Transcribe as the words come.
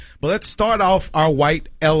But let's start off our White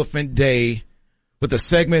Elephant Day with a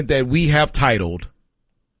segment that we have titled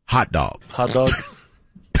Hot Dog. Hot dog.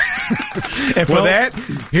 And for that,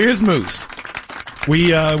 here's Moose. We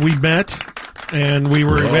met, and we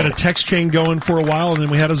had a text chain going for a while, and then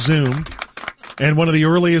we had a Zoom. And one of the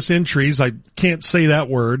earliest entries, I can't say that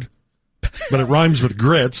word, but it rhymes with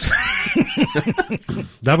grits.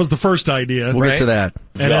 That was the first idea. We'll get to that.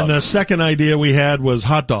 And then the second idea we had was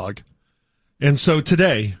hot dog. And so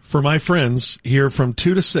today, for my friends here from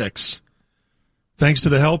 2 to 6, thanks to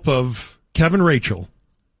the help of Kevin Rachel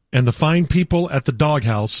and the fine people at the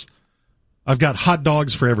Doghouse, I've got hot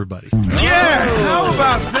dogs for everybody. Yeah, how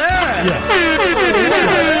about that?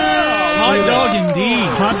 Hot dog indeed.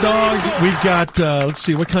 Hot dog. We've got, let's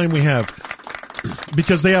see, what kind we have.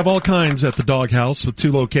 Because they have all kinds at the Doghouse with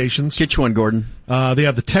 2 locations. Get you one, Gordon. They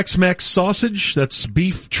have the Tex-Mex sausage. That's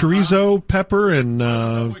beef, chorizo, pepper, and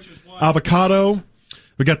avocado.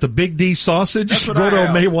 We got the Big D sausage.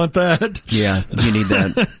 Gordo may want that. Yeah, you need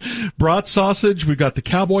that. Brat sausage. We've got the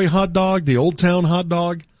Cowboy hot dog, the Old Town hot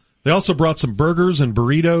dog. They also brought some burgers and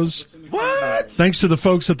burritos. What? Thanks to the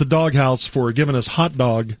folks at the Doghouse for giving us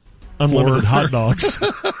unlimited hot dogs.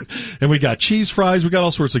 And we got cheese fries. We got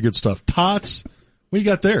all sorts of good stuff. Tots. What you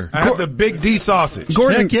got there? I have the Big D sausage.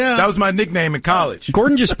 Gordon, Heck yeah. That was my nickname in college.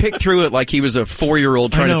 Gordon just picked through it like he was a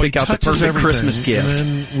 4-year-old trying to pick out the perfect Christmas gift.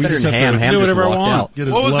 And then we just have Ham to just whatever I walked want. out. get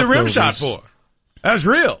his What was the rim leftovers. shot for? That's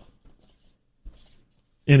real.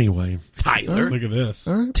 Anyway, Tyler. Look at this.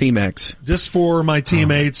 Team-X. just for my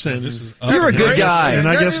teammates and This is You're a good guy. and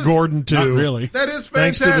I That guess is- Gordon too. Not really. That is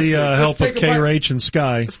Thanks fantastic. to the help Let's of take a bite. K-Rach and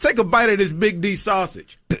Sky. Let's take a bite of this Big D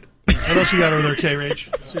sausage. What else you got over there, K-Rach?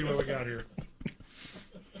 Let's see what we got here.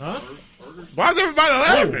 Why is everybody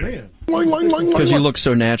laughing? Man. Because you look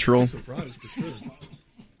so natural.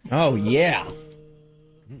 Oh, yeah.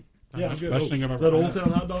 Yeah, I'm good. Best thing I've Is ever that Old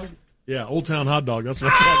Town Hot Dog? Yeah, Old Town Hot Dog. That's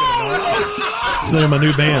what I'm talking about. It's the name of my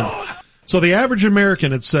new band. So the average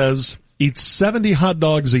American, it says, eats 70 hot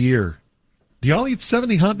dogs a year. Do y'all eat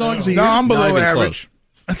 70 hot dogs a year? No, I'm Not below even average.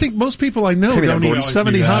 I think most people I know Maybe don't that eat Gordon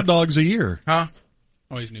 70 knew hot that. dogs a year. Huh?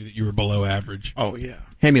 Always knew that you were below average. Oh, yeah.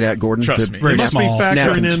 Hand me that, Gordon. Trust me. They must be small. factoring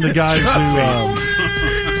Napkins. in the guys who,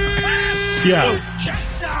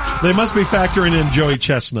 they must be factoring in Joey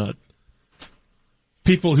Chestnut.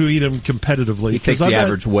 People who eat him competitively. He takes 'Cause I the bet-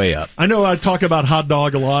 average way up. I know I talk about hot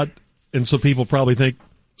dog a lot, and so people probably think,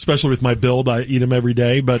 especially with my build, I eat them every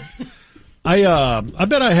day. But I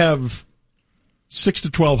bet I have 6 to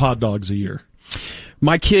 12 hot dogs a year.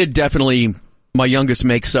 My kid definitely, my youngest,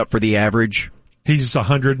 makes up for the average. He's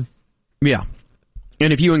 100. Yeah.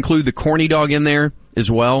 And if you include the corny dog in there as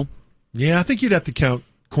well, Yeah, I think you'd have to count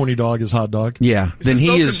corny dog as hot dog. yeah, then just he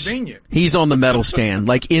so is convenient. he's on the medal stand,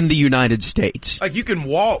 like in the United States. Like, you can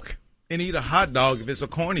walk and eat a hot dog if it's a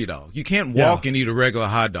corny dog. You can't walk and eat a regular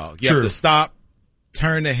hot dog. You True. have to stop,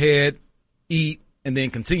 turn the head, eat, and then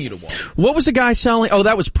continue to walk. What was the guy selling? Oh,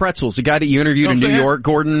 that was Pretzels, the guy that you interviewed Know in what I'm New saying? York,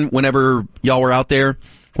 Gordon, whenever y'all were out there.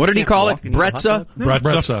 What did he call it? walk and eat a hot Bretza? dog?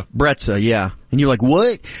 Bretza. Bretza, yeah. And you're like,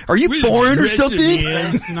 what? Are you foreign or something?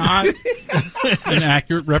 It's not an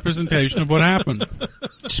accurate representation of what happened.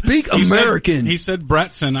 Speak He said- American. He said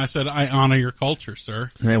Bretson. I said, I honor your culture, sir.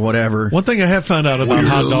 Hey, whatever. One thing I have found out about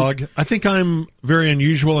hot dog, I think I'm very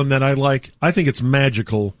unusual in that I think it's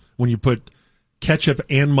magical when you put ketchup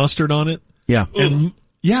and mustard on it. Yeah. And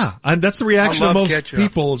yeah, that's the reaction I of love most ketchup.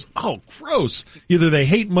 people is, oh, gross. Either they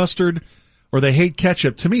hate mustard or they hate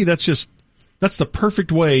ketchup. To me, that's the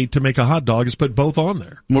perfect way to make a hot dog is put both on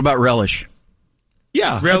there. What about relish?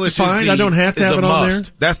 Yeah, Relish that's fine. is the, I don't have to is have a it on must.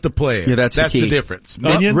 there. That's the player. Yeah, that's the key. difference.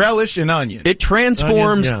 Onion? Relish and onion. It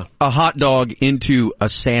transforms Onion, a hot dog into a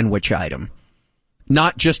sandwich item.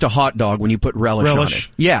 Not just a hot dog when you put relish on Relish.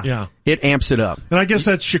 it. Yeah. Yeah. It amps it up. And I guess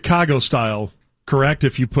that's Chicago style, correct?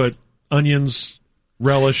 If you put onions,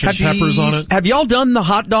 relish, and peppers on it. Have y'all done the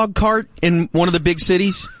hot dog cart in one of the big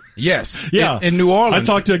cities? Yes. Yeah. In New Orleans.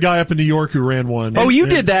 I talked to a guy up in New York who ran one. Oh, you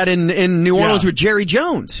And- did that in New Orleans Yeah. with Jerry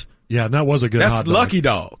Jones. Yeah, and that was a good That's hot dog. Lucky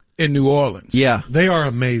Dog in New Orleans. Yeah. They are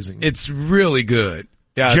amazing. It's really good.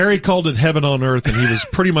 Yeah. Jerry called it heaven on earth, and he was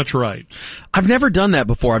pretty much right. I've never done that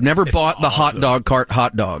before. I've never bought the hot awesome. dog cart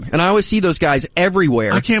hot dog. And I always see those guys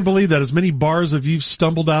everywhere. I can't believe that. As many bars have you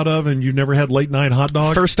stumbled out of, and you've never had late night hot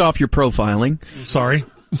dog? First off, you're profiling. Sorry.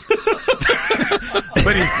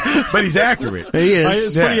 but he's accurate. He is.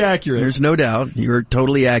 It's pretty Yes. accurate. There's no doubt. You're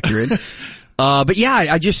totally accurate. But yeah,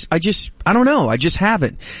 I don't know. I just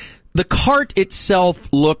haven't. The cart itself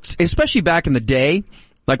looks, especially back in the day,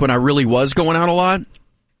 like when I really was going out a lot,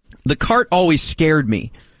 the cart always scared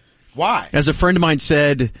me. Why? As a friend of mine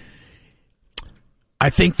said, I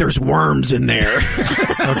think there's worms in there.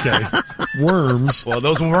 Okay. Worms. Well,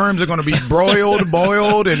 those worms are going to be broiled,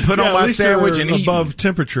 boiled, and put on At my least sandwich they're and eaten. above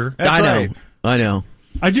temperature. That's I know. right. I know.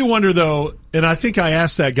 I do wonder though, and I think I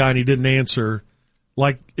asked that guy and he didn't answer,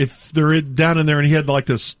 like if they're down in there and he had like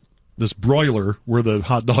this broiler where the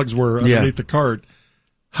hot dogs were underneath the cart,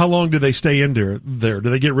 how long do they stay in there? Do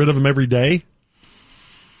they get rid of them every day?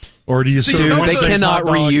 Or do you serve Dude, one they thing's cannot hot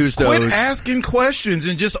dog? reuse those. Quit asking questions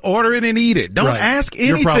and just order it and eat it. Don't Right. ask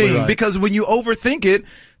You're probably anything right. because when you overthink it,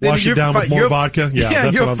 then Wash it you're down with more vodka? Yeah, that's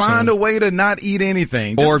what you'll I'm find saying. a way to not eat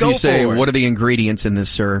anything. Just Or if go you say, for it. what are the ingredients in this,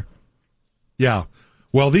 sir? Yeah.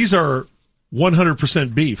 Well, these are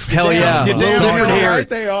 100% beef. Hell yeah. You're A little damn different here. right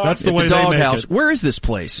they are. That's the At way the they make doghouse. it. Where is this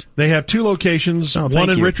place? They have 2 locations, Oh, one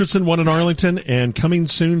thank in you. Richardson, one in Arlington, and coming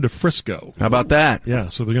soon to Frisco. How about that? Yeah,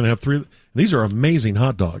 so they're going to have 3. These are amazing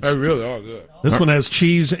hot dogs. They really are good. This one has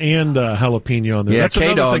cheese and jalapeno on there. Yeah, That's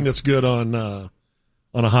another K-Dog. thing that's good on a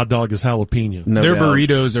hot dog is jalapeno. No Their doubt.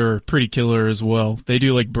 burritos are pretty killer as well. They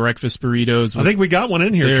do like breakfast burritos. I think we got one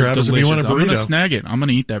in here, they're Travis, if you want a delicious. I'm gonna burrito. snag it. I'm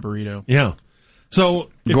gonna eat that burrito. Yeah. So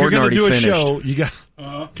if Gordon you're going to do a already show, you got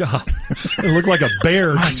God, it looked like a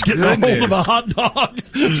bear just getting a hold of a goodness. hot dog.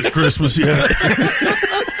 Christmas yet?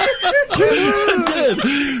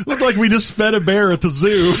 Looked like we just fed a bear at the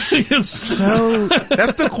zoo. So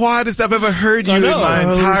That's the quietest I've ever heard you I in know. my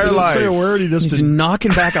entire Didn't say a life. word. He just he's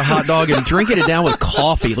knocking back a hot dog and drinking it down with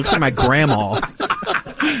coffee. Looks like my grandma.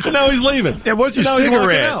 and now he's leaving. Yeah, what's your And now he's walking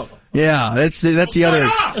cigarette? out. Yeah, that's the other.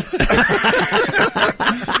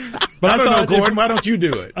 But I don't know, thought if- Gordon. Why don't you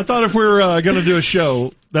do it? I thought if we're going to do a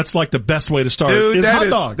show, that's like the best way to start. Dude, is hot that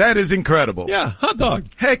dog. that is incredible. Yeah, hot dog.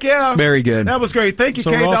 Heck yeah. Very good. That was great. Thank you, So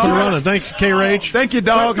we're off and running. K-Dog. Thanks, K-Rage. Thank you,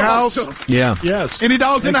 Dog House. Yeah. Yes. Any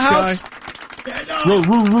dogs in the house? Guy. Roo,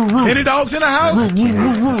 roo, roo, roo. Any dogs in the house?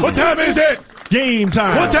 What time is it? Game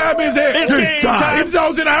time. What time is it? It's game time. Any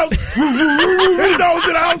dogs in the house? Any dogs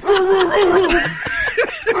in the house?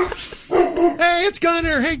 Hey, it's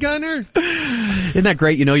Gunner. Hey, Gunner. Isn't that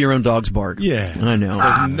great? You know your own dog's bark. Yeah. I know.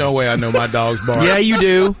 There's no way I know my dog's bark. Yeah, you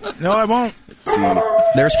do. No, I won't.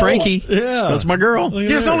 There's Frankie. Yeah. That's my girl. Look at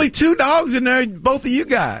There's that. only 2 dogs in there, both of you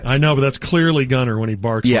guys. I know, but that's clearly Gunner when he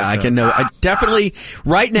barks. Yeah, like I can know. I definitely,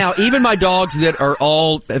 right now, even my dogs that are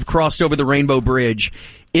all have crossed over the Rainbow Bridge,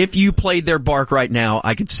 if you played their bark right now,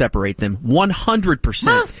 I could separate them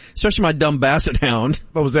 100%. Especially my dumb basset hound.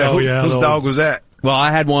 What was that? Oh, yeah, Whose the- dog was that? Well,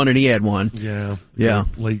 I had one and he had one. Yeah. Yeah.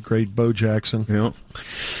 Late, great Bo Jackson. Yeah.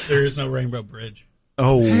 There is no Rainbow Bridge.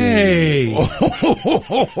 Oh. Hey.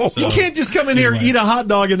 You can't just come in here, eat a hot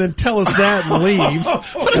dog, and then tell us that and leave.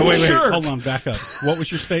 What a Wait, jerk. hold on, back up. What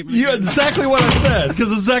was your statement? You exactly what I said,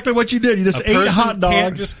 because exactly what you did. You just a ate a person hot dog.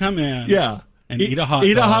 can't just come in. Yeah. And eat a hot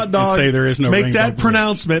Eat a dog hot dog. and say there is no Make Rainbow that Bridge.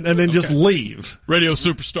 pronouncement and then just leave. Radio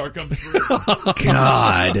superstar comes through.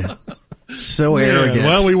 God. So Man, arrogant.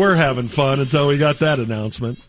 well, we were having fun until we got that announcement.